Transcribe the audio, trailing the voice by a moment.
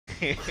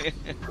We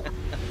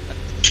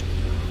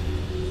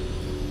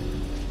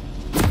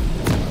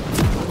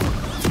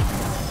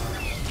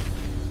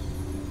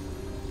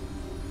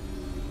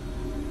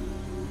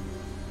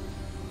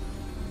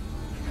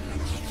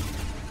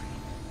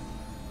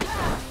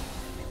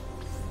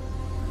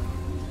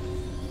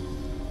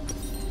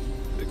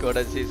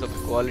gotta see some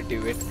quality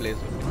Vayne plays.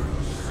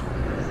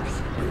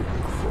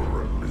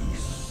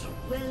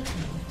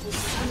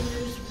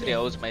 Sri,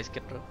 how's my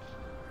skin, bro?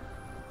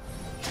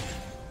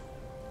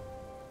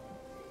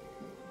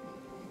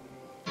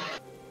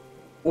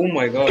 Oh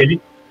my god.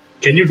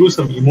 Can you do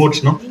some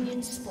emotes, no?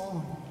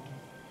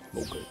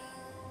 Okay.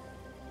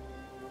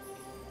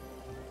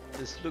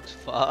 This looks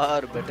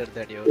far better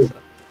than yours,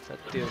 bro.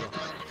 Satya.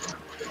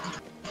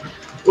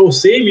 Oh,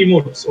 same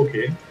emotes.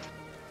 Okay.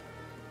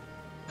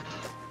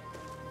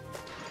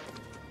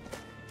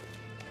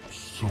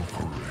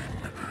 Suffering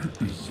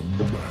is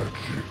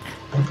magic.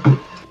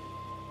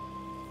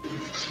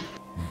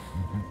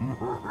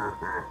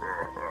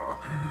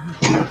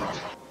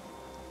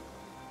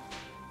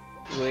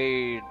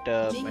 Wait a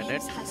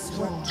minute.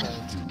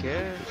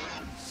 Okay.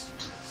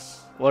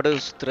 What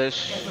is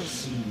Thresh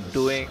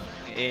doing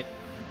in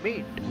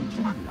mid?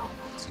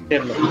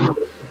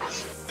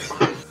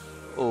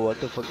 Oh, what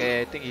the fuck?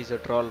 I think he's a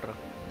troll, bro.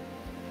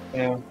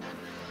 Yeah.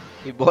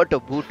 He bought a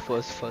boot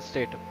first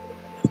item.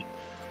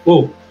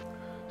 Oh.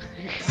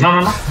 No.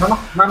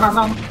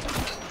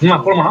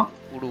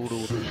 Udu.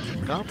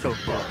 Calm down,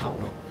 bro. Calm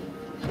down.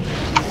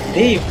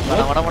 Hey,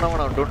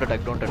 Don't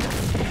attack.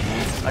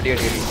 Adi.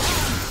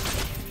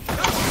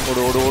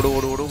 Udu.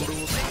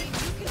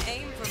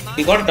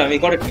 we got it. Are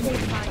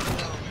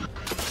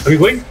we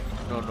going?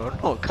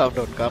 No. Calm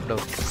down.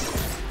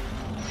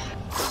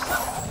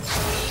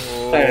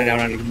 Oh.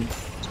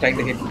 Strike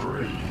the hit.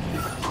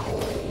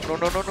 No.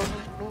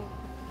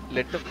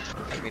 Let them.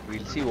 I mean,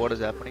 we'll see what is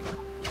happening.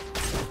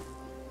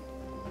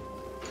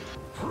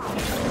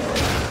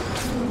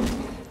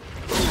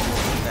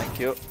 Thank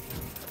you.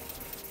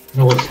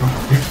 No, it's not.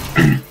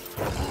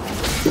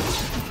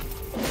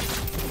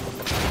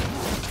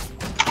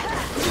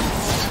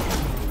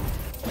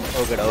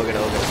 Okay.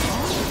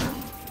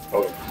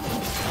 Okay.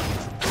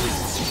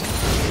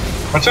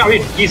 Macha,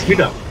 wait, he's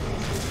mid up.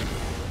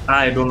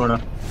 I don't know.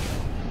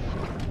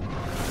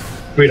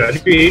 Wait, are you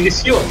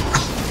ADC or?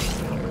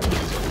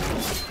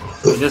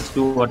 Just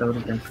do whatever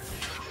you can.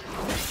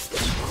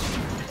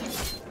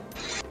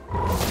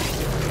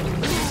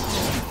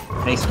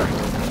 Nice one.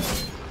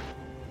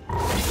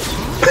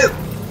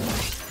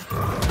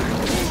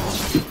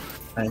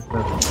 Nice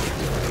one.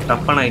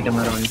 Tough item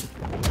around.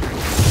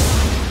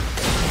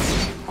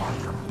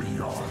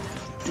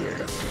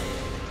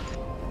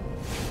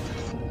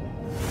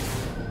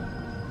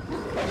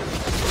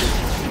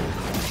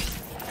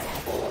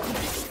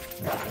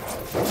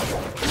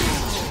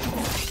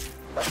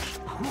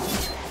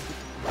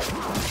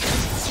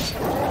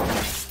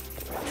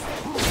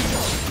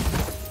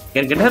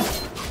 Can get her?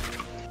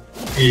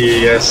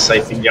 Yes, I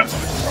think, yeah.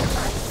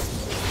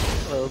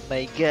 Oh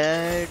my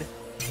god.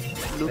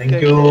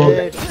 Thank you.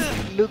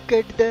 Look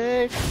at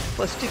that.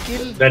 First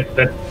kill. That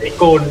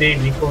Neeko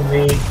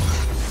only.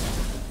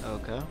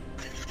 Okay.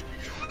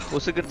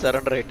 Usugan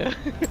surrender right?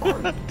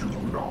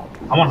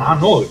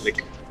 No,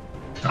 like,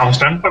 I'm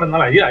stunned for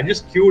another. I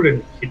just queued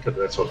and hit her,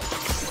 that's all.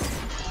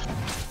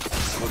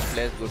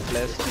 Good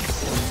place.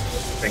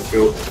 Thank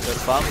you. Your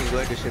farm is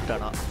going to shift,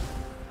 Anna.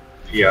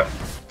 Yeah.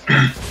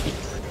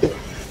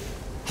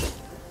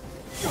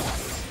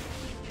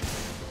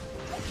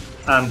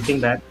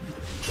 Think that.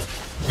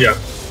 Yeah.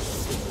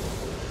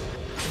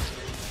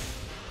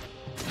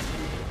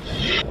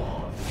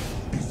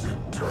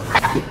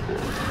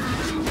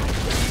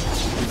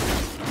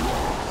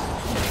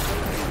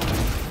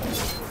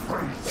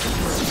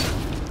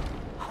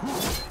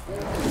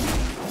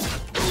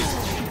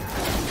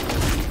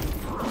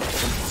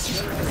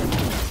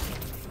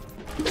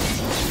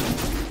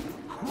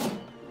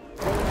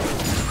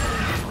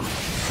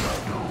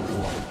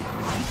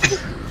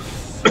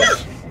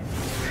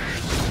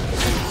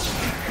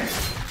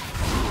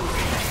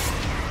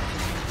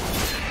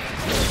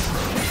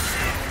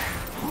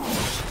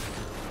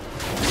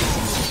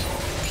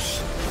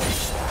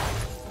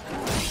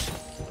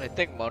 I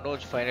think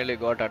Manoj finally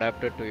got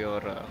adapted to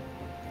your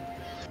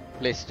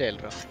playstyle,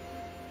 bro.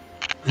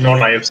 No,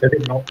 I have said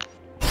it now.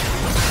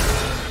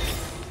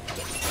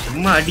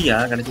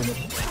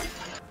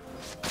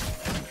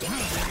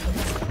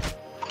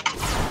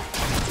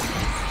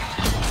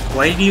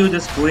 Why do you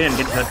just go and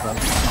get hurt?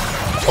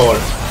 All.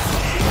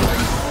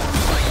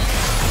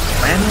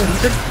 Man,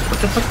 what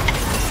the fuck?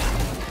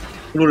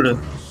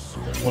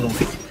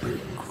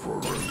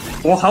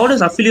 Oh, how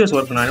does Affilios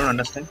work? I don't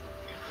understand.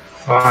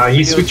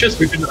 He switches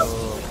between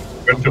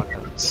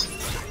weapons.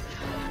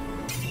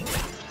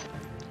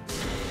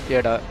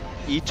 Yeah,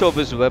 each of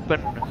his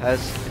weapon has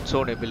its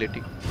own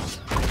ability.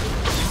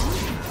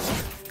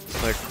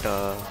 But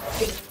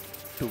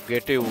to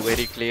get you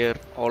very clear,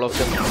 all of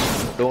them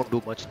don't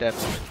do much damage.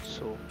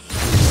 So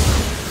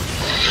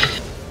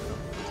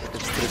it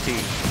is pretty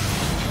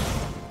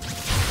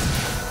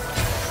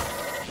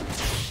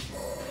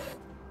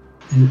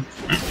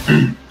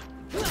Macha,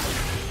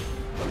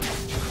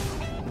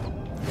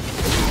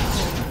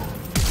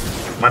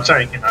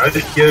 I can either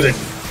here and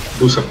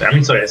do something. I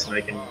mean, sorry,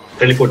 I can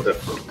teleport them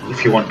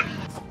if you want.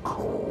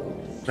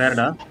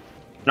 வேறடா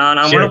நான்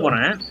முள்ள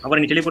போறேன்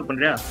அப்புறம் நீ teleport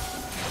பண்றியா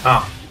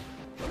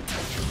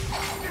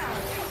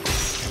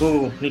ஓ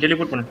நீ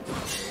teleport பண்ணு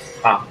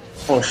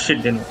oh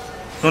shit then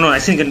no I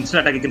think you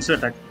can still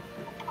attack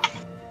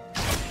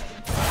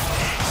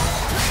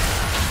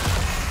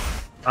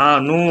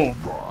no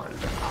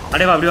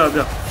அடே வா அப்படியே வா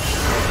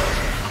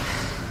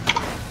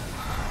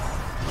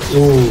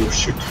oh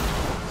shit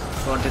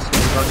got this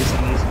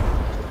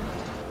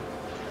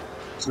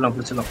சொல்லலாம்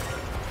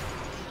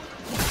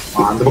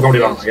அந்த பக்கம்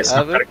அப்படியே வாங்க yes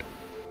correct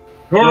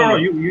no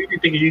you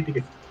take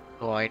it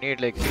no I need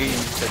like 3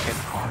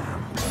 seconds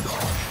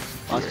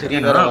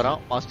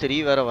master E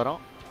வேற வரான்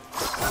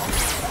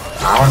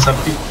அவன்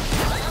சக்தி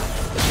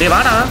டேய்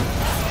வாடா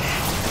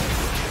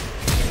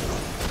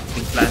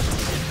big plan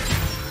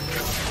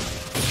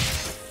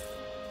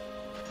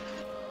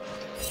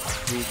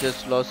we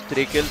just lost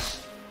 3 kills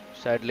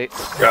sadly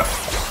yeah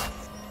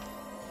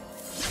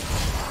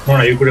no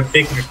you could have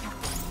taken it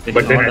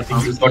but then I think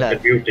you thought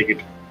that you take it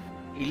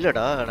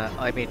illada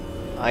I mean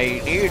I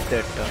need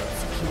that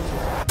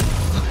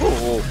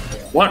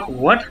what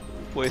what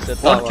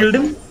killed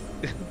him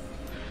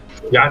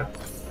yeah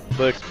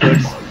birds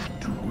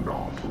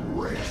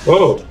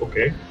oh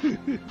okay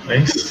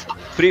nice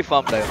free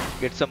farm time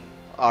get some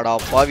ada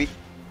pavi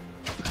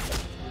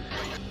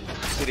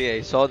Siri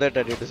I saw that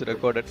and it is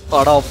recorded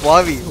ada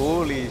pavi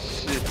holy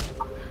shit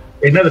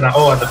enadha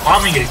oh the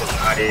farming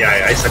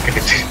yeah I suck at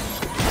it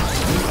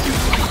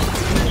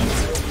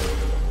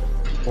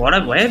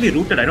why have you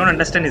rooted I don't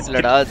understand his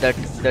lada that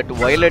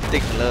violet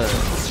thing la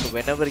so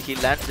whenever he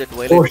lands that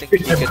violet thing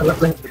he can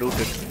root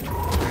it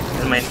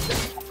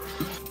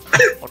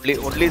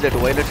only that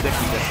violet thing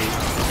he can do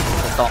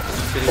the top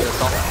Siri the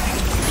top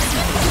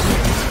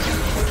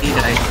he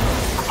died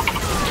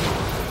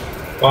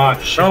oh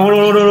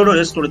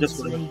just go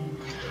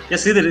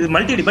yes இது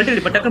multi but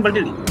டக்கு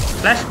multi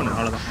flash பண்ணு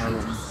அவ்வளவுதான்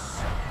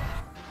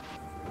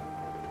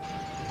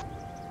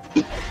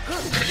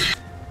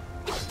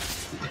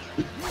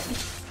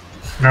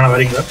நான்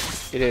வரீங்களா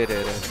இரு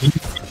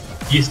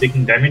he is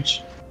taking damage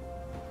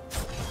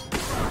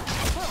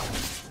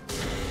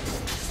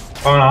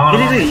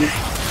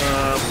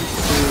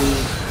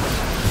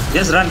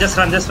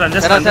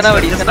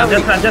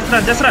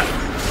just run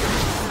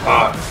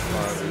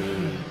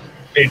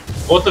hey,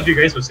 both of you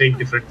guys were saying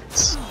different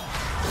things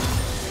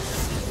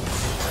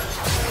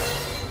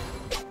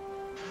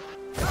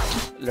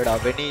lada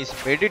when he is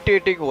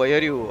meditating why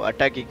are you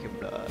attacking him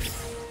da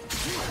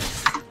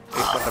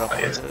wait பண்றான்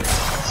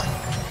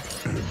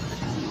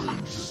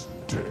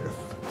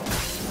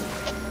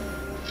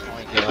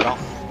இங்க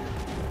வரோம்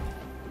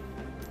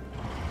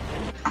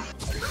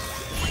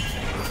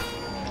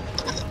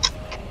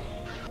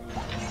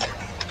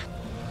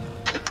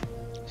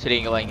சரி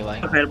இங்க வா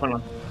ஃபயர்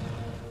பண்ணலாம்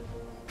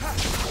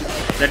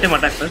let him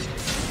attack first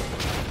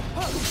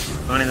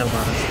நானே தான்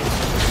பாறேன்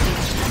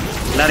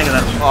எல்லாரும் இங்க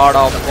தான்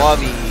ஆடா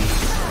பாவி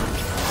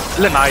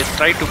இல்ல நான் I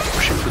try to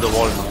push him to the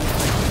wall now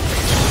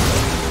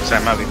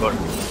Sama we got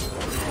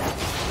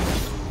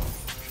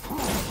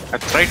I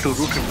tried to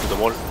root him to the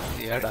wall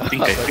yeah I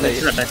think I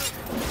should attack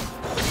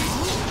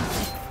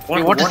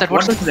what is that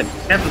what is that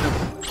careful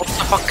what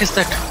the fuck is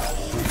that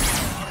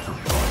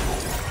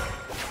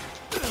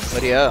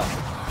Maria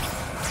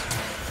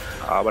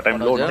but I'm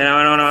low no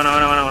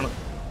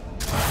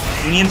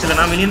minions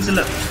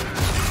இல்ல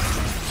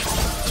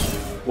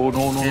oh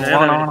no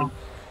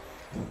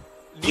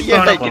நீ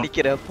ஏன்டா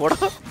கிடிக்கிற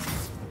போடா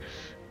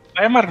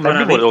timer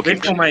நல்ல போடு okay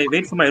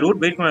wait for my route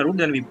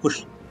then we push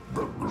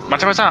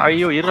மச்சான்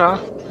ஐயோ இருடா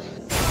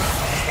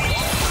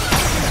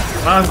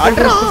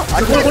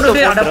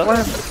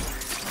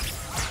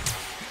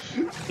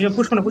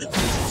push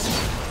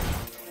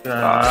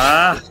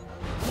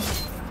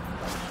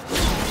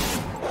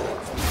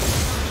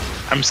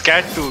I'm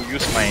scared to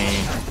use my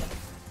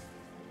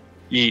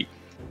E.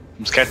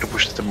 I'm scared to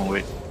push them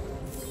away.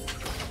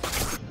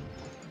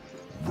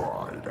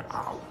 Ride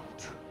out.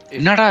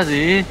 என்னடா அது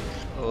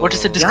what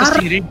is the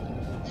disgusting read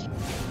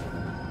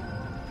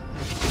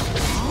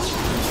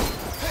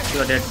you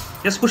are dead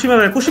just push him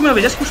away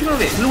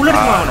உள்ள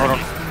இருக்குமா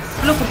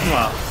உள்ள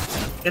புடிச்சுவா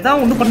ஏதா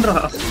ஒண்ணு பண்றா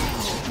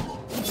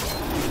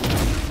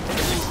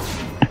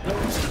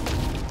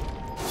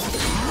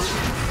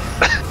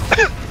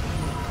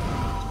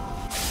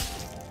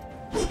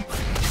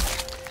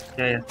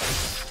yeah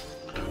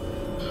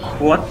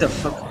what the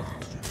fuck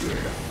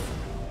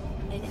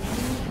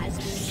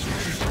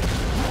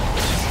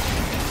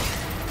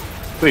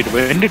wait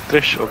when did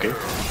Thresh okay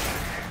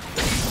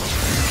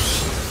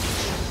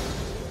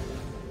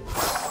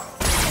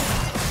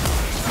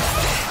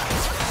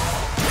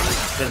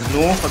there's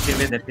no fucking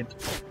way that hit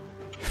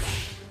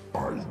I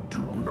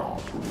do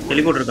not.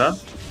 teleport இருக்கா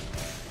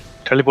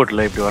teleport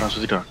ல இப்படி வரான்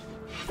சுத்திட்டான்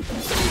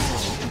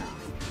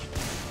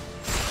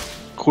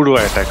கூடுவா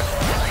attack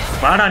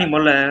வாடா நீ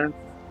முதல்ல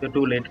you're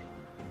too late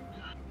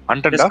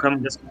Hunted just come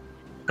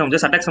Come,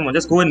 just attack someone.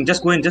 Just go in.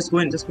 Just go in. Just go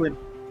in. Just go in.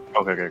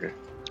 Okay.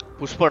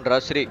 Push பண்றா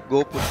Sri go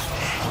push.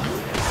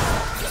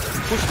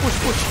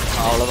 Push.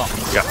 அவ்வளவுதான்.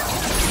 Yeah.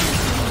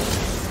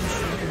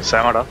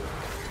 Samada.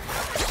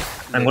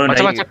 I'm going to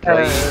die.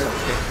 Try.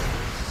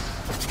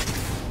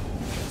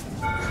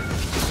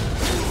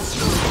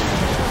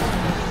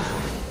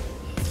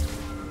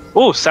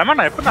 Oh,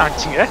 Samana, எப்ப நான்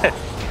அடிச்சீங்க?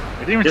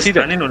 I didn't even Just see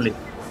that. run in only.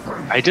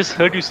 I just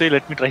heard you say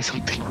let me try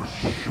something.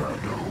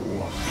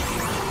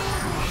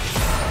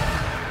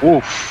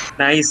 Oof.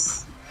 Nice.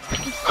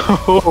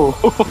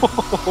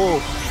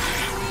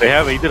 They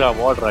have either a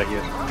ward right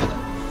here.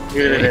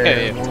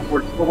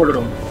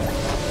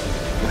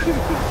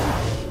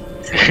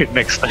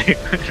 Next time.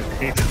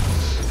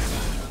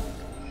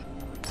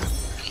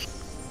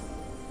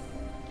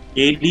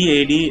 AD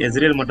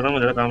Ezreal மட்டும் தான்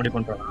கொஞ்சம் comedy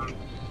பண்றாங்க.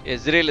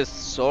 Ezreal is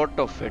sort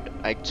of it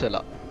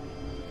actually.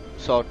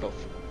 Sort of.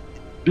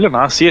 இல்ல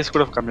நான் CS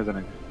கூட கம்மி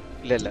தானே.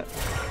 இல்ல.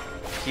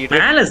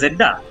 மேல Z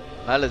ஆ?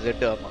 மேல Z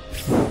ஆமா.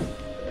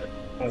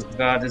 Oh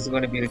god, this is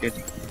going to be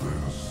irritating.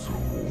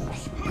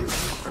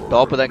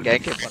 Top தான்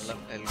கேக்கே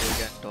பண்ணலாம். I'll go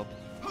gang top.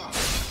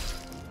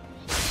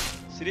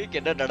 ஸ்ரீக்கு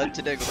என்ன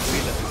நடந்துச்சுன்னு எனக்கு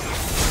புரியல.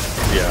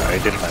 Yeah, I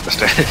didn't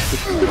understand.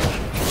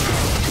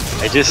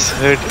 I just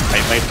heard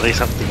I might try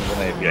something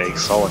when I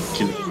saw one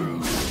kill.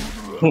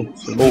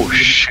 Oh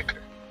shit.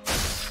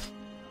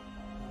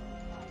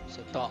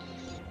 Seta.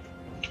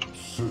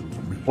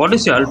 What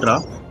is your ultra?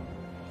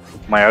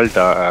 My ult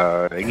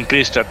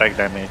increased attack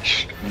damage,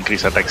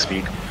 increased attack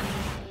speed.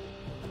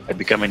 I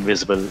become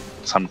invisible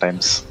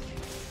sometimes.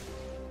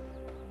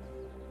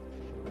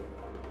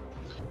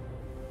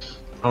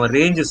 Our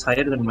range is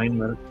higher than mine,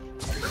 well.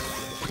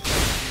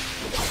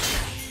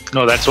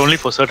 No, that's only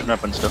for certain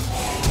weapons though.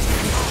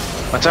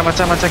 Macha,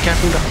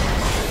 careful da.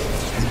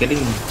 He's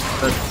getting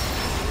hurt.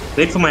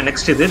 Wait for my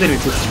next hit, then we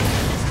push.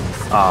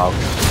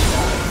 Okay.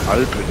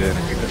 Ult trigger.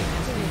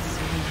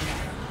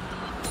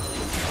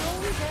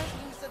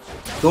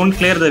 Don't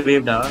clear the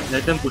wave, da.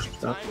 Let them push.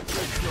 Da.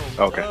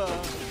 Okay.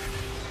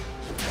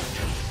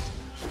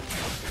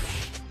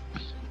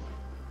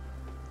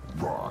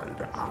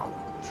 Ride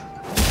out.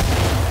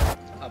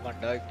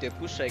 Amanda, if they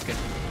push, I can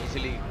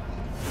easily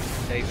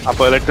dive.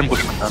 Upper, let them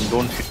push and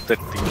don't hit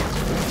that thing.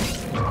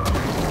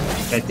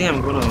 I think I'm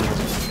gonna.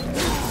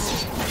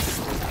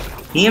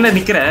 நீ என்ன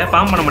நிக்கிற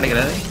bomb பண்ண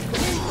மாட்டேங்கிற?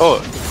 Oh,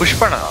 push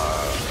பண்ண.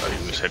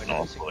 You said no.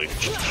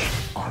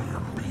 I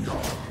am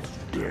beyond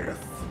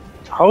death.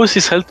 How is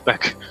his health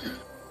back?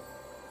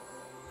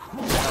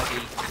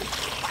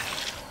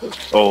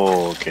 Oh,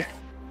 okay.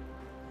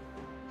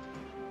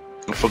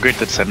 Forget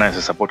that Senna is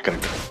a support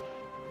character.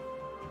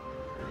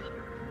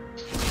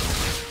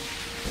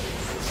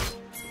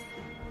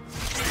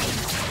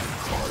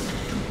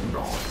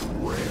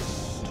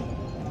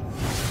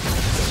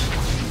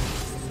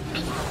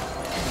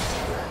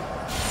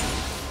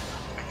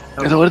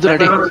 இது வருது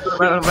ready.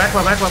 Back.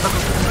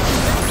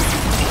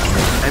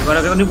 I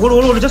got to go.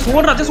 Just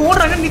order.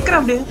 I நிக்கற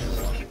அப்படியே.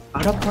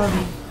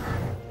 அடப்பாவி.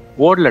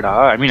 Wardlada.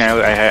 I mean,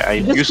 I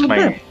used my.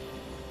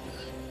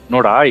 No,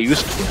 da.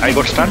 I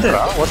got stunned.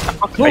 Da. What the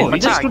fuck? No, I he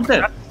just stood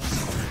there.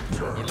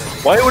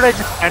 Why would I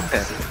just stand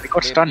there? I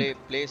got stunned.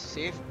 Play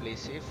safe.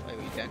 I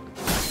will tank.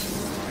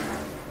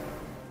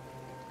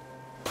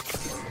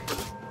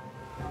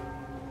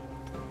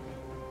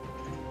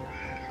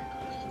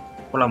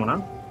 போலாமா?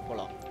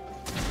 போலாம்.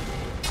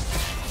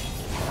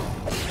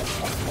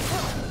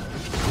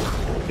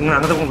 நீங்க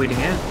அங்க தான்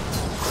போயிட்டீங்க.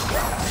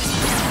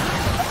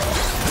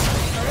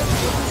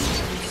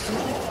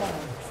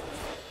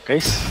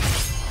 Guys.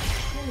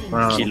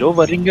 Kilo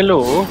varingalo.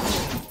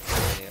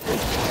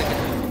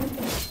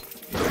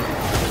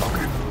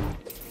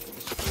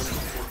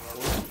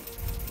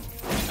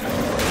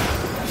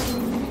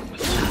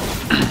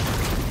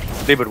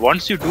 But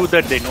once you do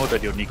that, they know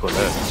that you're Neeko.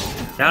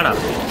 Yeah,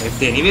 if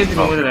they anyways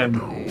know that I'm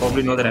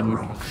probably know that I'm.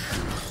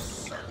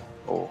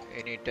 Oh,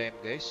 Anytime,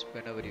 guys.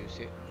 Whenever you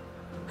say.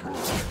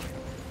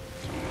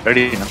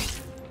 ready now.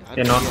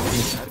 Yeah, not.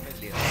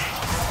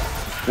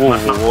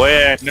 Oh,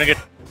 yeah, I'm gonna get.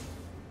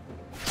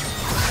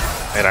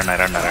 I run. I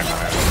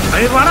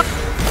wanna.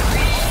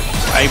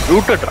 I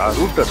rooted.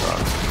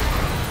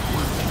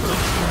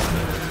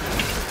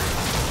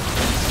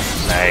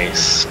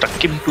 Nice.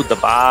 Stuck him to the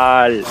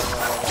ball.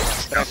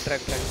 Track,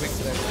 quick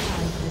track.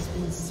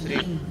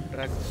 Straight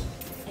track.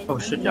 Oh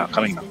shit. Yeah,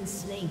 coming now.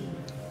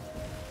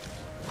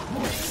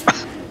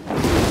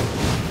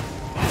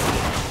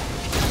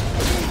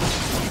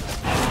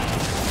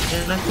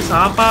 எனக்கு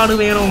சாப்பாடு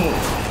வேணும்.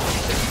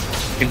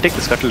 You can take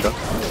the scuttle down.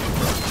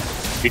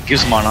 It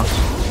gives mana.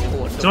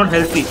 It's not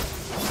healthy.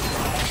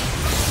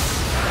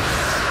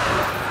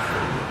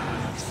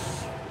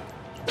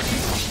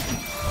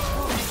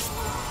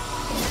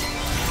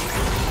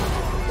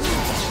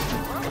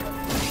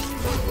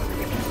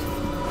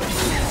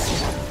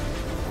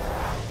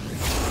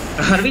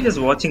 Are we just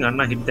watching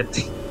Anna hit that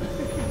thing?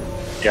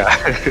 Yeah.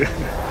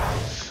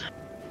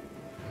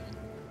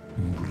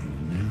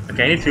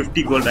 Okay, I need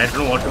 50 gold. I don't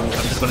know what to do.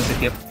 I'm just gonna sit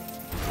here.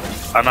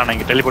 Anna, நான்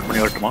இங்க teleport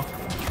பண்ணி வரட்டுமா?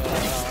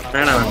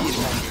 வேணாம்.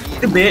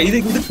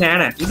 இது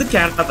கேன இது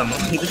கேனா தம்மா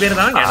இது பேர்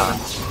தான் கேனா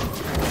தம்மா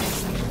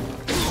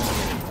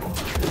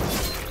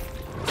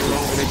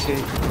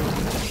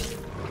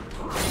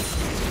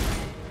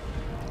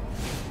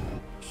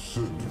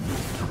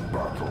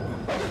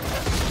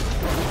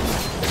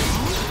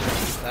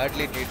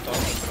Badly need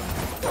thought.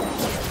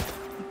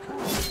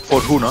 For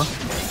who, no?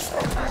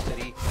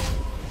 3.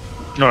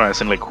 No,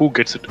 as in like who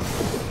gets it?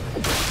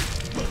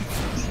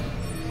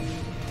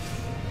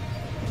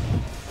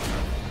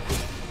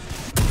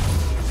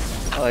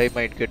 I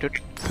might get it.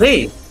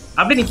 டேய்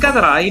அப்படியே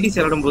நிக்காதடா ADC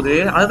விளையாடும்போது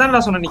அதுதான்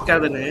நான் சொன்ன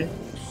நிக்காதன்னு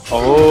ஓ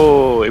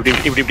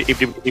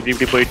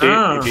இப்படி போயிட்டு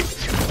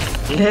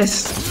எஸ்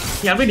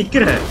நீ அப்படியே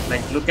நிக்கிற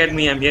like look at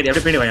me I am here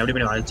அப்படியே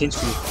போய் வா சேஞ்ச்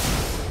டு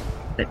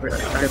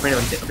அப்படியே போய்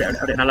வந்து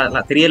அப்படியே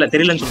நல்லா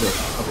தெரியலன்னு சொல்லு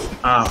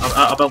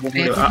அப்ப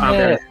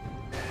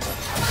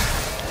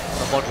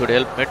Someone should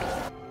help me.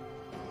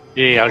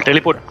 Hey, I'll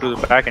teleport to the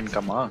back and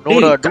come on. No,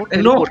 don't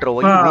teleport.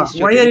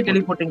 Why are you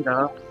teleporting da?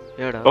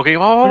 Okay,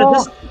 wow.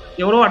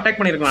 எவ்வளோ அட்டாக்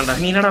பண்ணிருக்கலாம்டா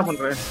நீ என்னடா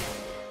பண்ற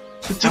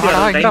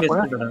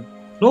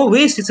no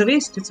waste it's a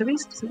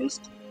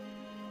waste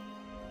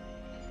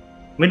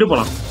mid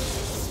போலாம்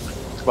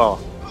வா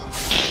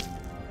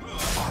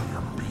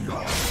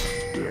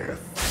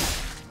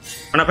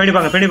அண்ணா பேடி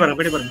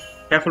பாருங்க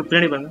கேர்ஃபுல்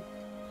பின்னாடி பாருங்க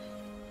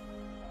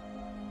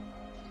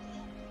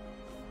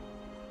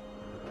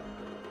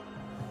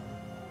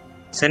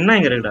சென்னா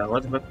எங்க இருக்குடா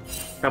watch back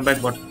come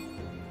back pot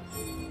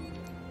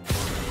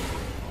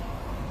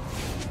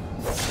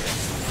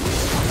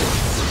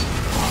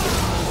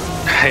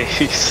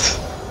nice.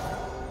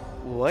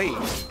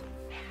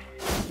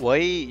 Why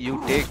you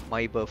take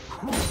my buff?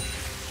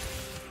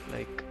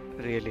 Like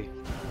really?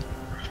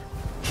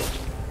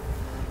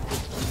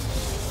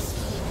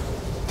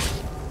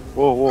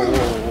 Whoa.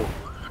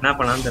 என்ன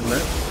பண்ணலாம்னு தெரியல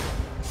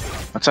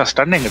மச்சான்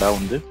ஸ்டன் எங்கடா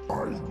வந்து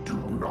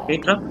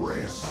கேட்றா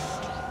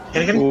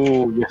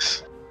Oh yes.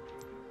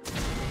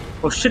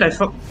 Oh shit, I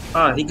fuck.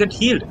 He got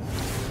healed.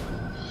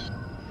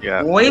 Yeah.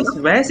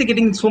 Where is he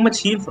getting so much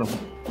heal from?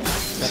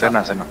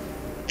 Senna.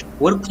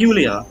 Or Q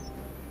liya?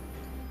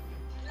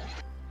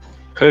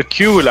 Her Q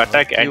will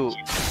attack and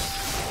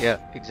yeah,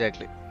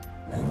 exactly.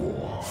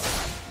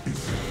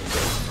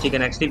 She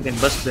can actually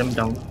bust them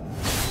down.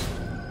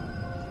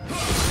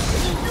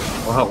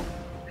 Wow.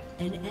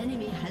 An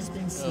enemy has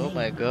been slain. Oh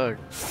my god.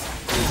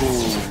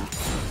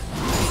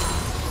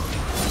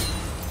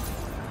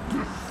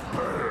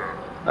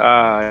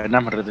 என்ன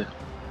பண்றது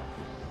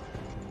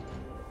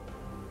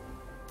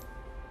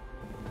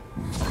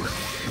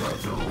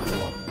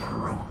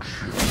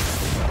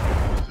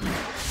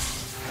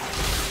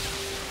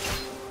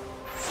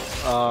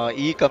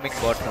E coming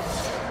bottom.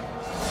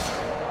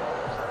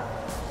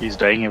 He's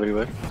dying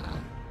everywhere.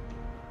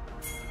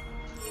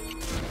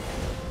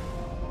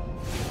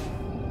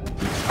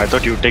 I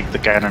thought you take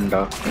the cannon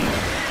da.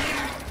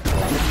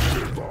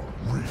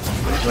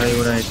 Why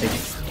would I take?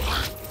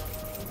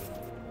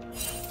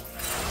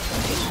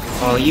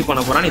 Oh, E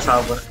பண்ண போறா நீ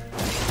சாவ போற.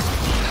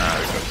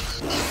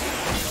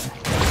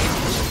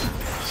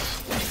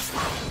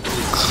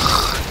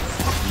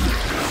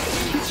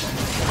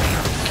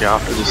 Okay,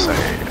 after this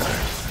side.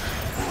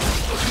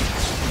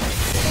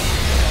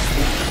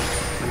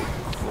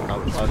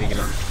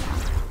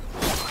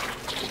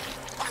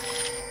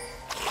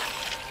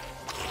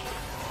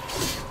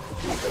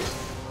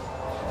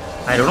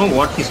 I don't know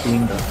what he's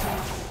doing there.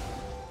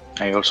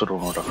 I also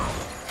don't know.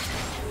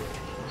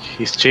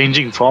 He's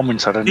changing form in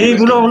sudden. Hey,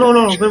 ulla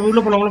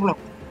polam.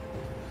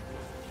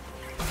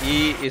 He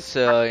is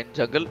in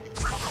jungle.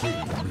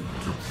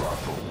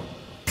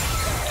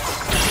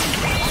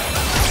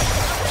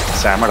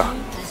 Samada.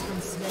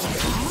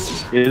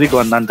 எதுக்கு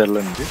வந்தான்னு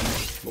தெரியல எனக்கு.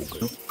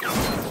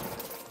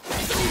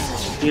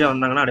 கீழ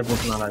வந்தாங்கன்னா அடி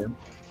போட்டு நாளாகும்.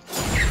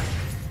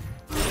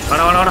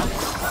 வாடா.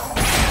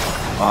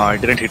 I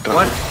didn't hit her.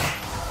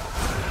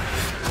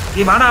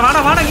 நீ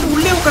வாடா இங்க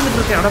உள்ளே உட்கார்ந்துட்டு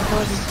இருக்க. அட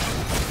பாவி.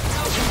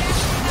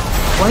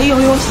 ஐயோ.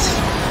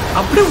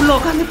 அப்படியே உள்ள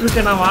உட்கார்ந்துட்டு இருக்க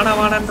நான்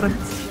வாடான்றேன்.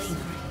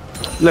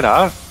 இல்லடா.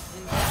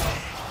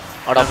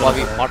 அட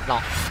பாவி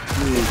மாட்டலாம்.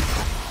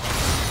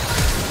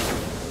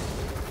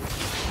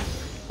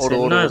 ஓடு.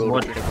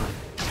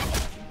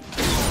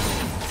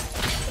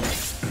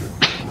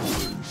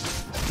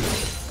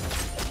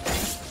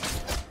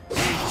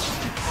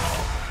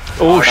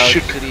 Oh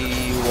shit.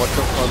 What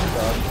the fuck,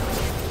 dog?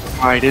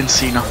 I didn't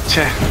see now.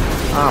 Che.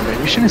 My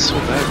vision is so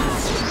bad.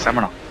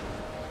 Samana.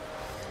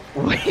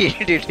 Why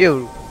did you?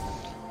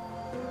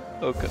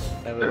 Okay,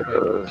 never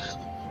mind.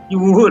 You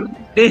would.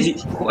 Hey,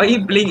 why you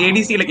playing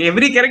ADC? Like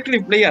every character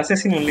you play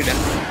assassin only then.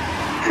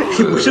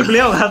 You should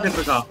play all that.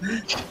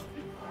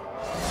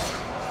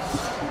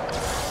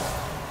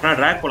 நான்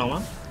drag போலாமா?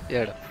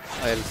 Yeah,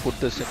 I'll put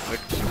this in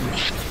mid.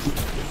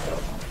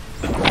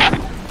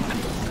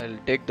 I'll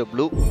take the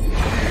blue.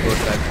 Go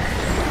back.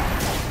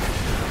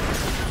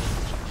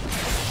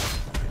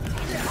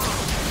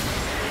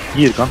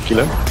 Here come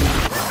killer.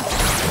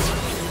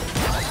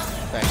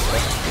 Thanks.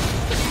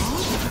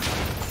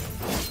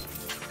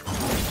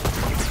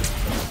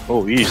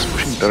 Oh, he is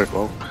pushing turret.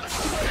 Wow.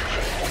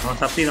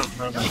 சப்தி தான்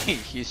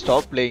He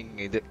stopped playing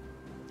இது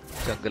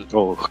jungle.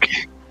 Oh, okay.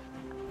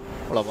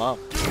 போலாமா?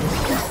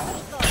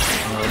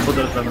 ரொம்ப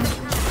தூரத்துல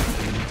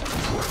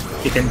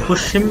you can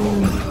push him.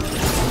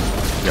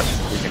 Yeah,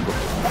 we can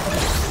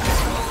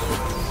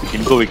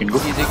go. We can go.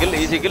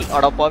 Easy kill.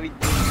 அட பாவி.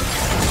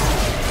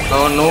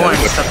 Oh no,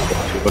 I'm stuck.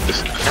 We got this.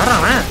 யாரா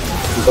அவன்?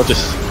 We got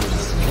this.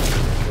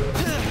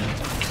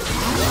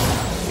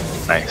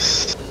 Nice.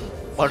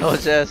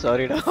 Manoj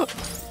sorry டா.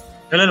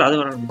 இல்ல அது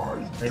வரணும்.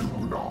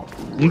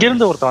 இங்க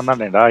இருந்து ஒருத்தன்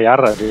வந்தானேடா,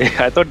 யாரா அது?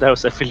 I thought that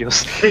was Aphelios.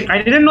 I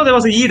didn't know there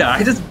was a Eda.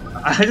 I just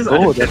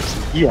Oh, that's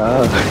yeah.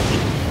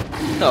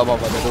 ஆமா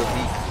that was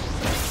me.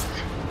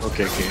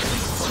 Okay.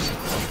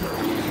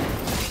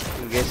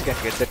 You guys can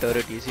get the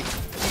turret easy.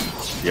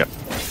 Yeah.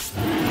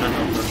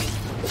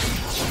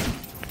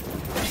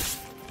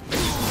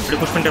 இப்படி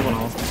புஷ் பண்ணிட்டே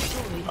போனோம்.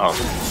 Oh.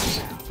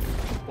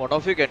 One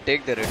of you can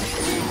take the red.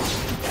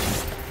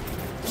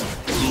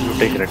 You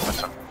take red,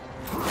 Macha.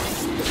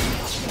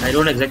 I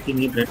don't exactly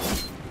need red.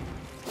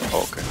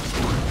 Okay.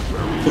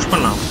 Push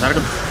பண்ணலாம்.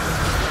 Direct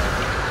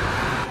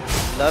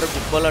எல்லாரும்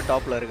கும்பலா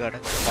டாப்ல இருக்காங்க.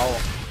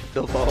 பாவம்.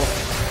 To பாவம்.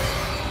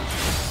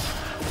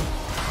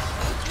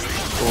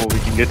 Oh, we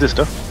can get this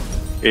stuff.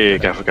 Hey,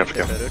 careful.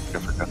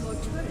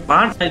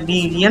 பாட் நீ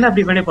ஏன்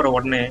அப்படி பண்ணி போற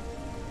உடனே?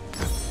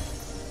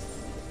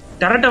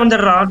 டேரக்ட்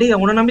வந்துடுறா. டேய்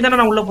உன்னை நம்பி தானே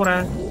நான் உள்ள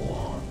போறேன்.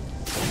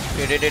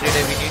 We need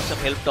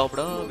some help top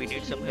da. We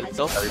need some help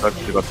top. We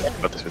got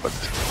this.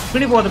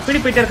 பிடி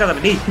போயிட்டே இருக்காத.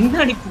 டேய்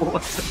பின்னாடி போ.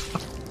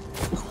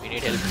 We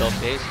need help top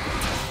guys.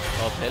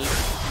 Top help.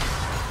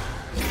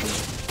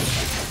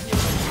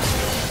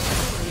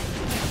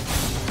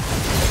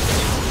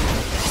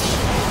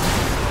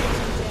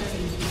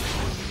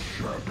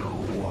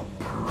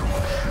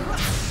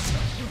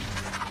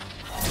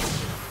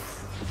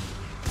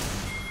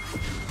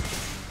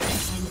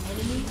 An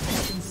enemy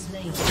has been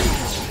slain.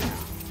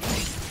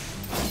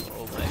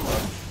 Oh my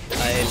god.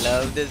 I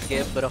love this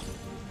game bro.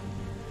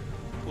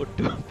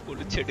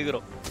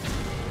 புடிச்செடுக்குறோம்.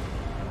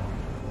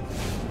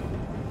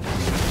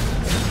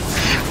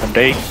 I'm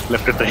dying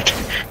left and right.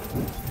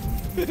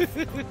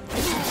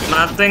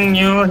 Nothing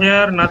new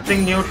here, nothing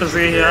new to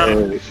see here.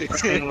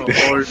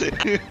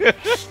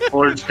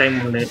 Old time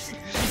only.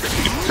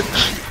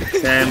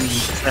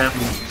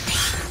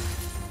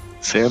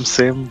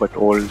 Same, but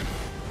old.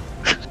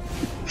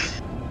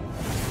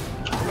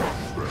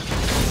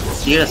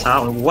 Yes,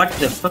 what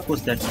the fuck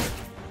was that?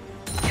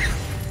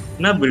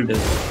 Na builder.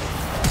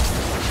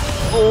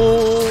 Oh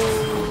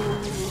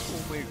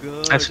my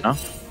god. That's no.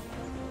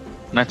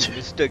 Natch.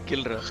 Mr.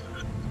 Killer.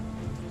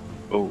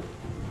 Oh.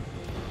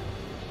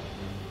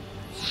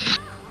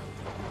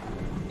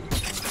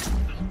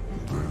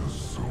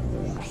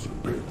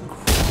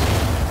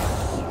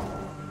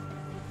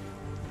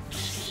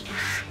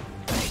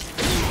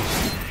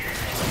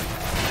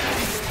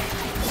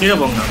 கீழே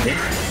போங்க அப்படியே.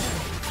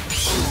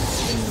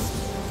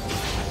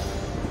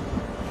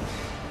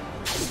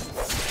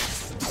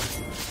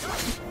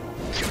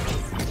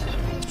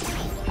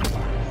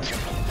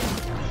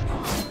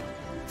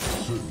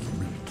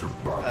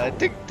 I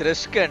think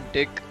Thresh can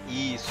take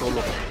E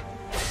solo.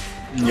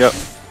 Yeah.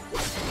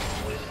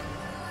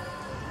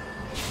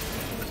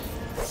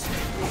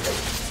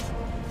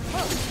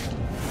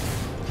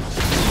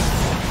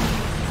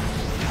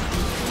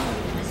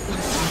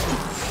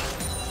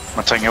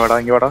 மச்சான் இங்க வாடா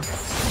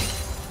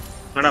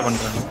என்னடா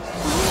பண்றாங்க?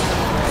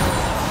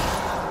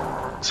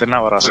 சென்னா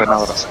வரா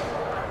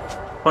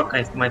Fuck,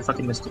 my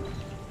fucking mistake.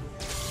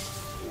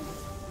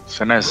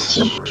 Chana is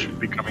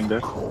becoming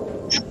there.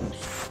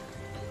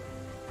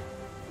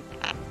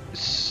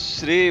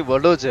 Sri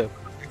Manoj.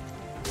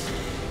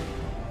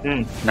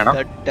 என்னடா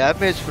That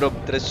damage from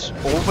Thresh.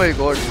 Oh my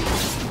god.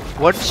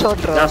 One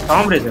shot Yeah,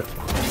 Storm Razer.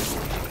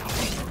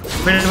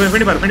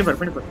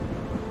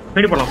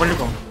 Pindi போலாம்.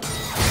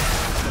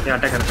 Yeah,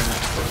 attack.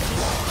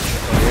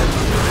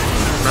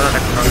 Another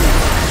attack.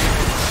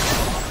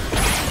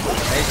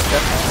 Nice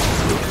done.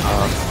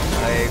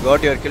 I got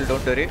your kill,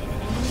 don't worry.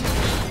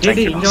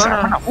 டேய் இங்க வாடா.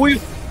 ஓய்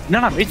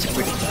என்னடா match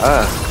போயிட்டீங்களா?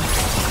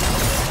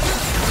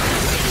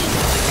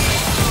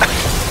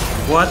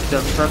 What the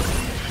fuck?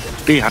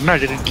 டேய் அண்ணா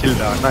didn't kill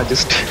Anna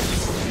just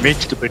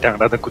மேட்ச்ட்டு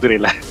போயிட்டாங்கடா அந்த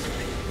குதிரையில.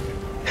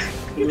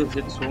 You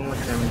did so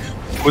much damage.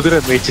 குதிரை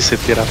மேட்ச்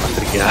செத்திரா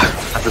பாத்திருக்கியா?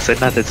 அந்த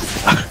சென்னா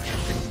செத்துட்டா.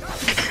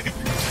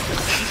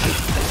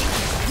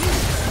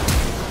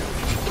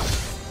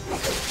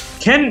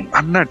 Can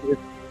Anna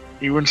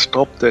even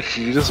stop that,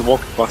 he just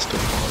walked past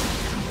him.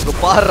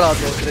 பாறா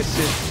அந்த Thresh.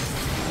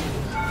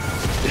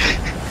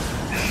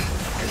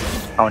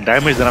 அவன்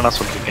டேமேஜ் தானடா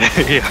சொல்றீங்க.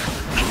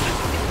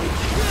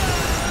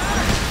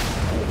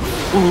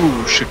 Ooh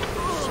shit.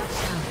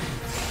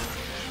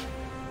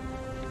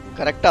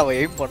 கரெக்ட்டா அவ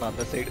எய்ம் பண்ணா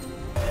அந்த side.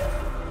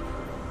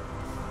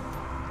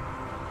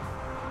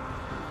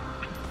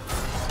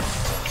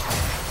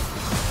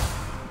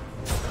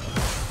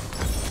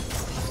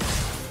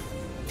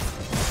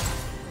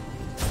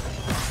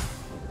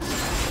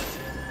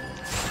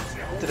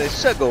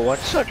 Thresh go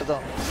one shot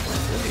தான்.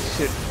 Holy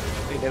shit.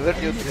 We never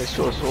knew Thresh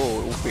was so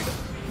OP.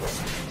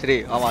 சரி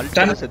அவன்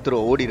ultra செத்துரு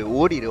ஓடிரு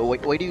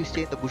why do you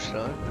stay in the bush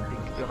bro?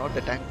 You're not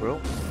the tank bro.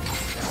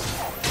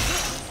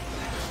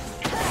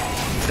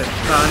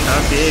 செத்தாண்டா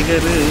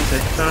Sekar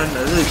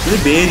செத்தாண்டது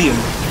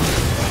barium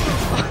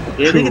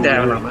எதுக்கு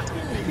தேவையில்லாம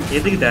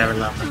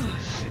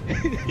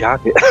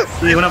யாரு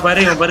இவனை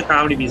பாரு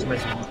காமெடி பீஸ்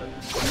மாதிரி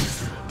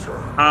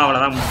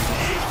அவ்வளவுதான்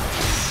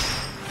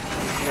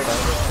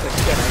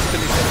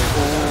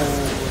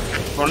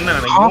சொன்னேன்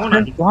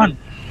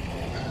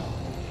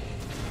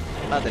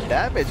அந்த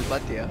டேமேஜ்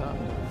பாத்தியா?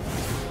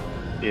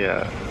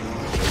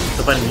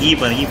 பாரு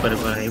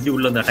எப்படி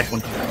உள்ள வந்து அட்டாக்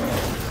பண்றாங்க.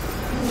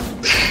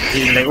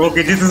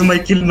 Okay, this is my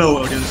kill now.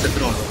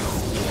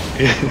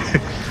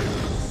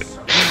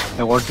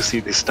 I want to see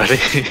this study.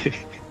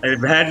 I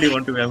badly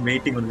want to. I'm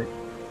waiting on it.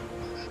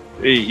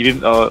 Hey, he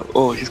didn't.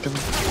 Oh, he's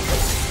coming.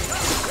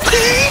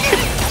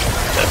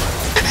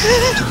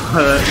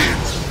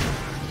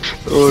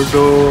 Oh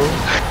no.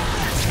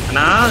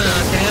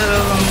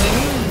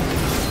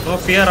 No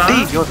fear.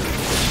 Hey,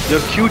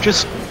 your Q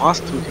just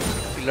passed through him.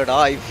 இல்லடா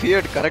I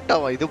feared கரெக்ட்டா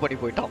அவன் இது பண்ணி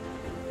போய்ட்டான்.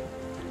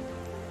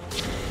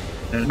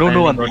 No,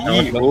 on the E.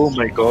 Oh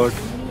my god.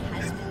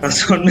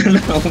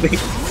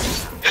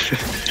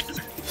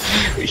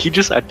 He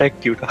just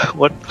attacked you.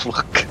 What the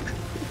fuck?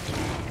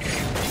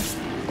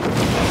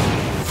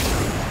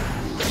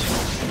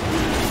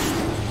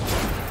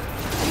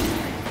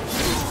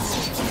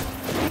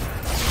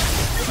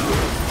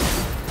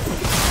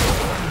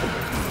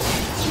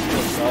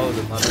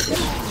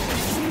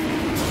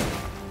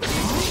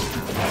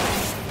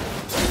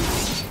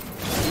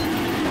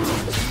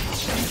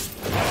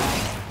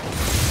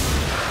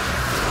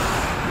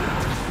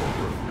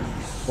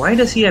 Why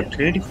does he have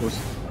Trinity Force?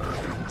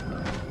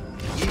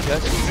 He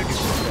has Trinity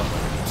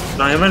Force.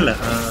 No, I mean,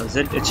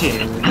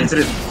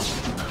 Ezreal.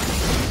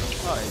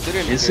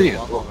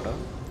 Ezreal.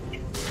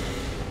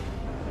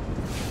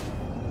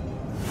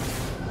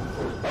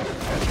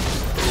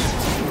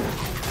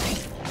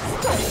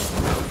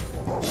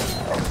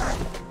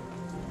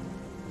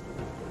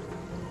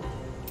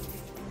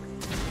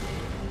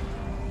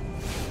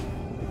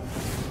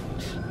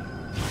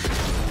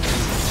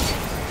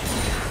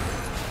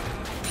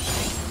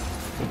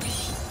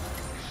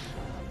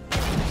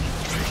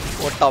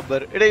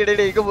 டபர்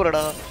டேய் எங்க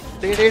போறடா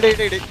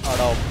டேய்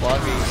அடா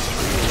பாவி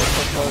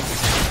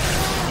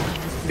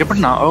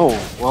எப்படினா oh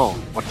wow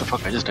what the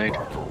fuck I just died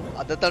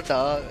அததான்டா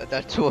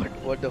that's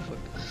what the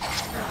fuck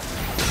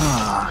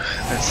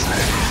that's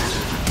sad.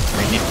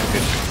 I need to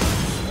get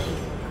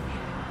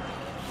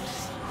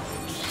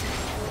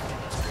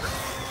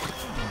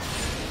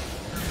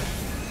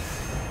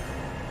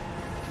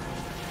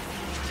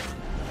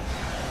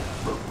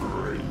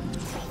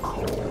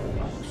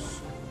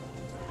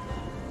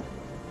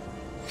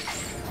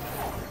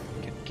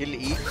kill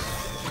E.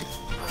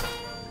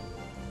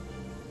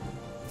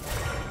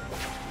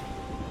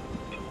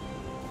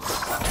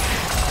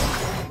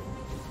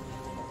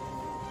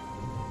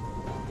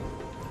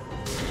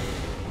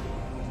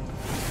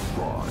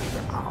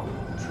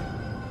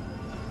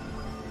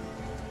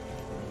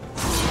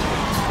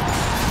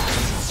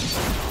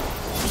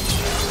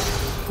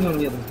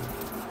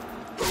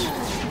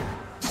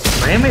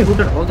 Why am I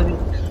rooted all the way?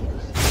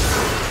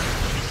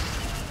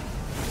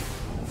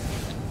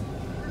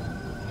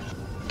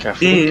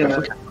 Careful,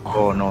 careful.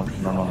 Oh no.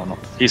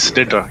 He's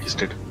dead. He's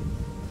dead.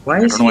 Why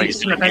is he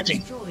still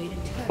attacking?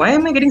 Why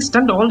am I getting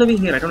stunned all the way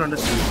here? I don't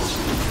understand.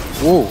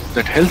 Whoa,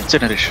 that health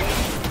generation.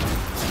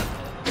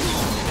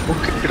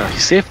 Okay,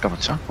 he saved him,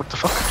 huh? What the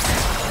fuck?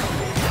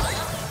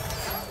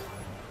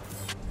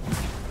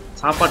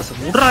 சாப்பாடு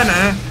முடுறானே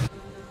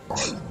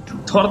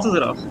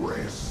தோர்த்துதுடா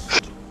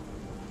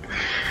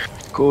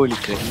கோழி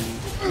கறி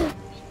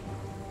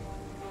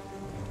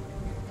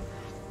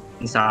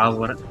நீ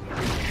சாவற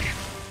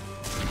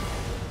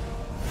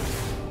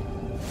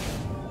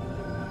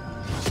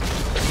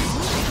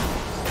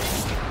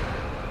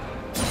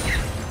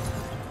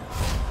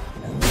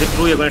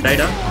You're gonna die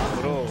down?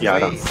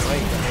 Yeah.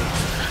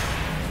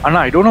 Anna,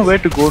 I don't know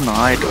where to go now.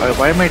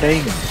 Why am I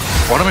dying?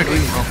 What am I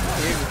doing wrong?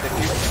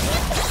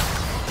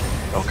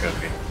 Okay.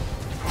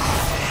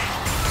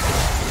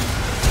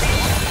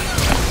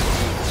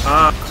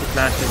 She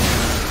flashed it.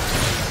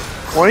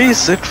 Why is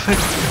Z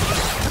fit?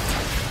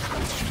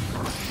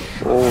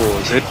 Oh,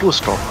 Z2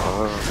 stop.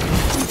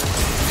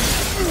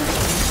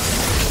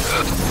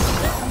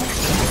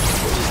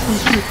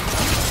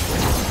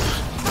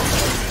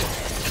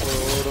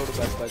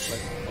 Back.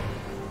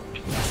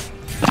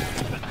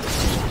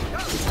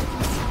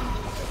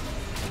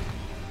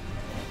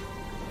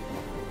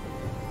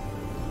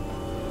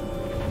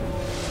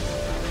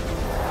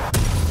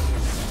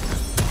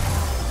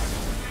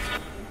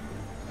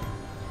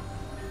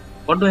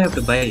 What do I have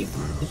to buy?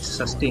 It's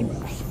sustain.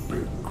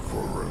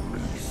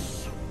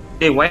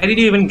 Hey, why did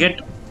you even get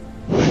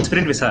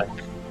Spirit Visage?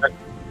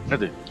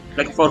 Nothing.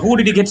 Like, for who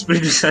did you get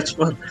Spirit Visage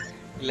for?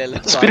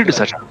 இல்ல Spirit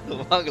Visage.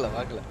 வாங்கல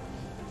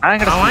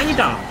அவன்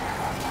வாங்கிட்டான்.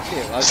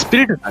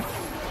 Spirit Visage.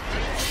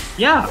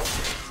 Yeah.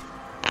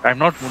 I'm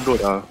not Mundo.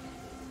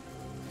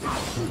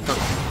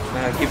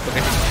 keep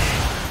forgetting.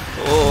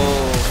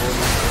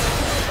 Oh.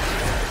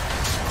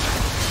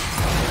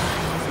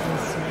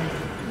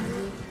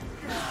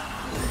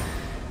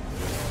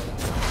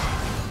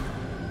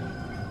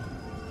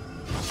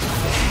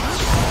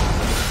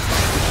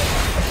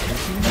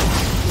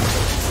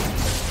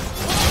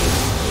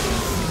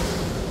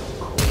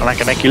 Anna,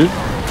 can I kill?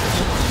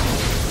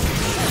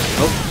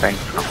 Nope. Thank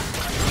you.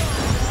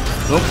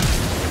 Nope.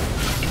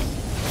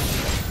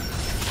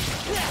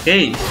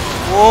 Hey,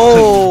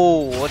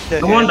 Oh, what the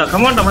come on, hell? da,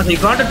 come on, da, you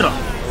got it, bro.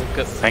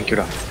 Okay. Thank you,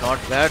 da. Not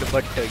bad,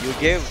 but you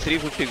gave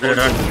 350 gold.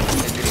 Right.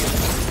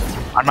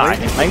 Anna, I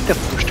might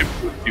have pushed him.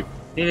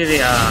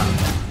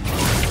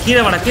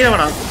 கீழே வாடா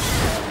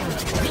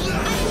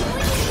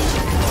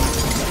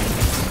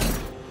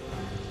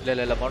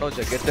இல்ல Manoj,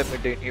 get the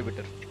mid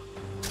inhibitor.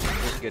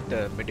 Just get the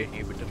mid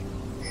inhibitor.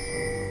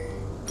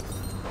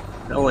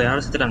 ஓ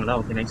யாரும் செத்துட்டாங்களா?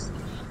 Okay nice.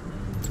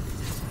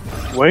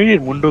 Why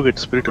did Mundo get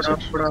spirit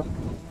essence?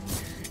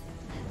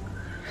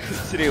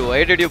 Sri, why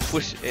did you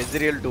push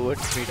Ezreal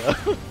towards me?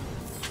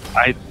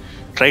 I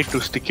tried to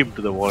stick him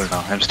to the wall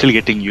now. I'm still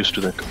getting used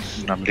to that.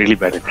 I'm really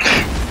bad at it.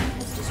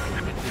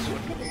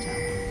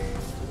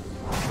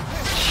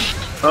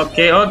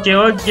 Okay,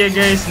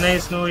 guys.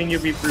 Nice knowing you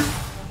people.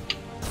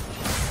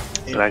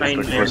 Dragon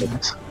 24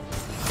 seconds.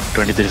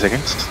 23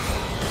 seconds.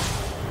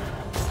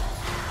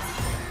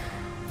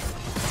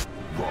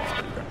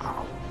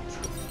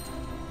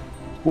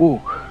 Oh,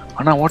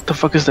 Anna, what the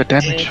fuck is the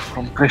damage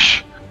from Crash?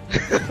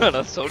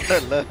 நான்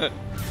சொன்னேன்ல.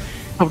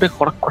 அப்படியே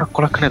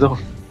கொடக்குன்னு ஏதோ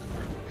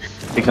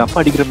எங்க அப்பா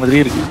அடிக்கிற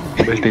மாதிரியே இருக்கு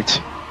வெல்டேஜ்.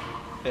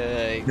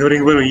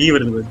 இவருக்கு ஒரு ஈ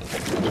வருது.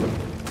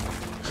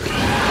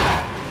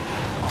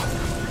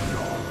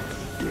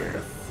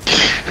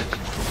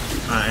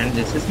 And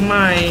this is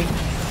mine.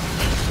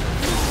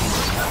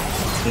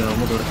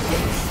 ரொம்ப தூரம்.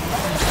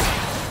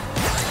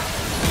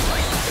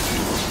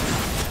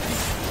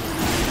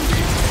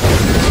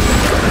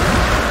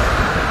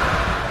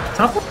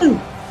 சாப்பிட்டு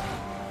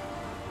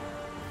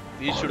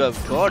We should have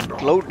got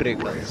Cloud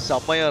Drake.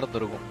 செம்மையா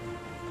இருந்திருக்கும்.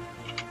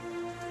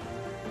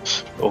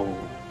 Oh.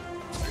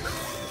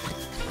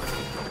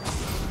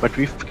 But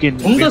we've been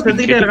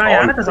செத்துக்கிட்டே இருக்கான்.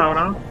 யாருக்கு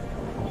சாவறான்?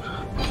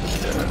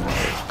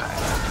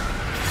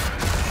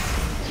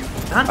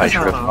 I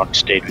should have not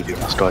stayed with you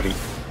in the story.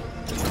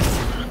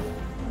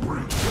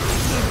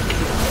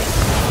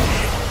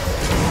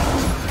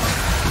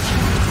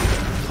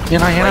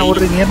 ஏனா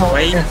ஓடுறீங்க ஏனா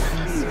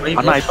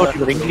அண்ணா I thought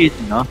you were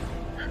engaging na.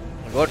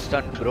 Got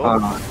stunned, bro.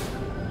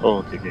 Oh,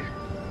 okay.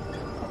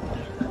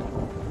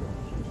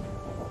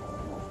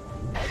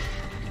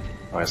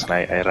 Yes,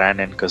 I ran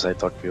in because I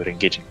thought we were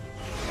engaging.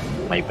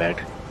 My bad.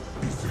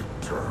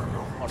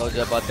 Manoj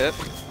பாத்து.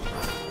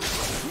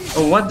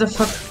 Oh, what the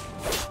fuck?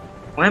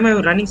 Why am I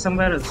running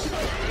somewhere else?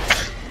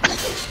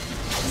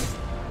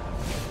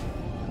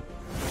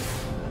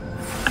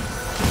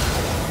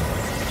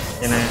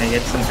 Can I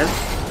get some help?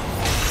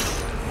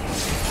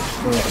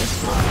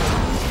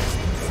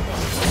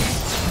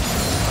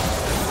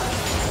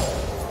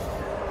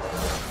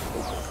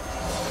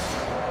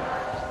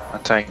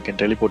 I can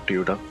teleport to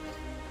you, da.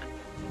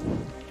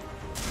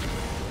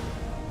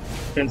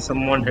 Can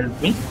someone help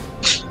me?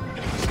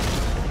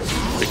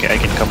 Okay, I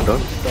can come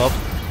down. Stop.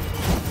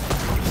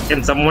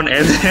 Can someone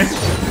else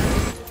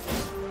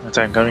help?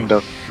 I'm coming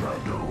down.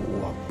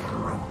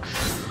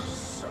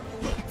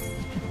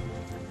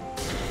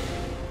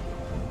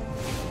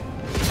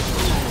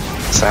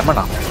 Salmon?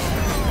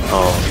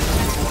 Oh.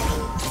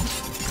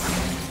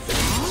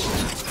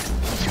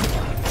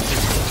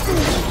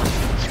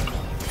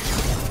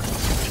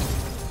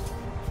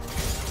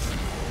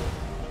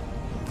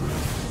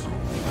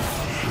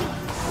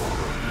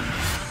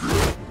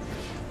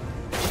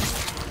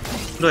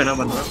 என்ன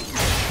பண்றான்?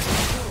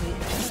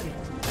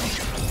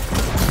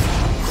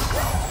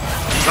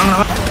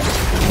 வாங்க.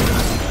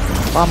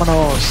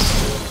 Vámonos.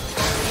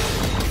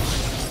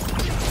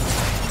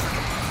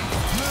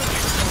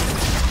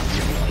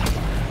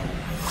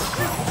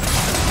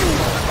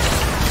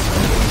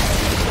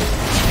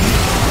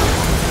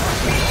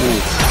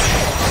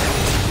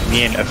 Me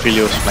and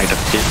Aphelios might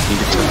have killed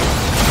each other.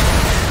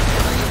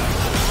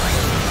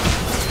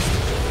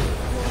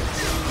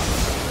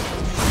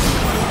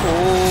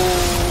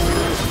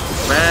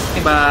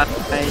 Bye.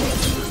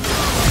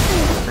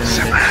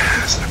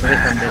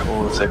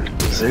 Oh,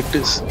 Z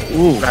is.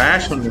 Ooh.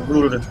 Crash only.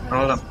 Good.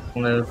 அவ்வளவுதான்.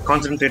 உங்க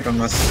concentrate on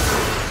us.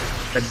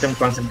 Let them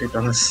concentrate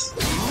on us.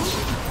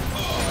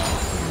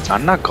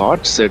 Anna God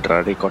said,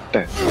 "Radi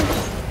kotte."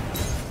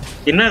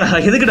 என்னடா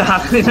எதுக்குடா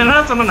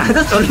என்னடா சொன்ன நான்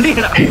இத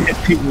சொல்றீங்கடா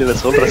இல்ல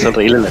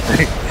சொல்றேன் இல்ல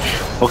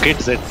ஓகே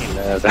செட் இல்ல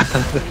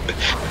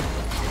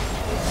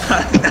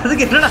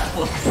அதுக்கு என்னடா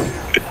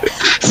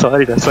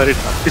சாரிடா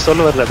அப்படி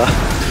சொல்ல வரலடா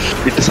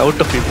இட் இஸ்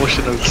அவுட் ஆஃப்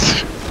எமோஷனல்ஸ்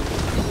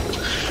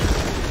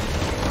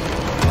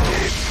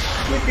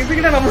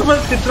எதுக்குடா நம்ம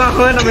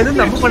திட்டுறாங்க நம்ம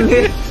எதுவும் தப்பு பண்ணல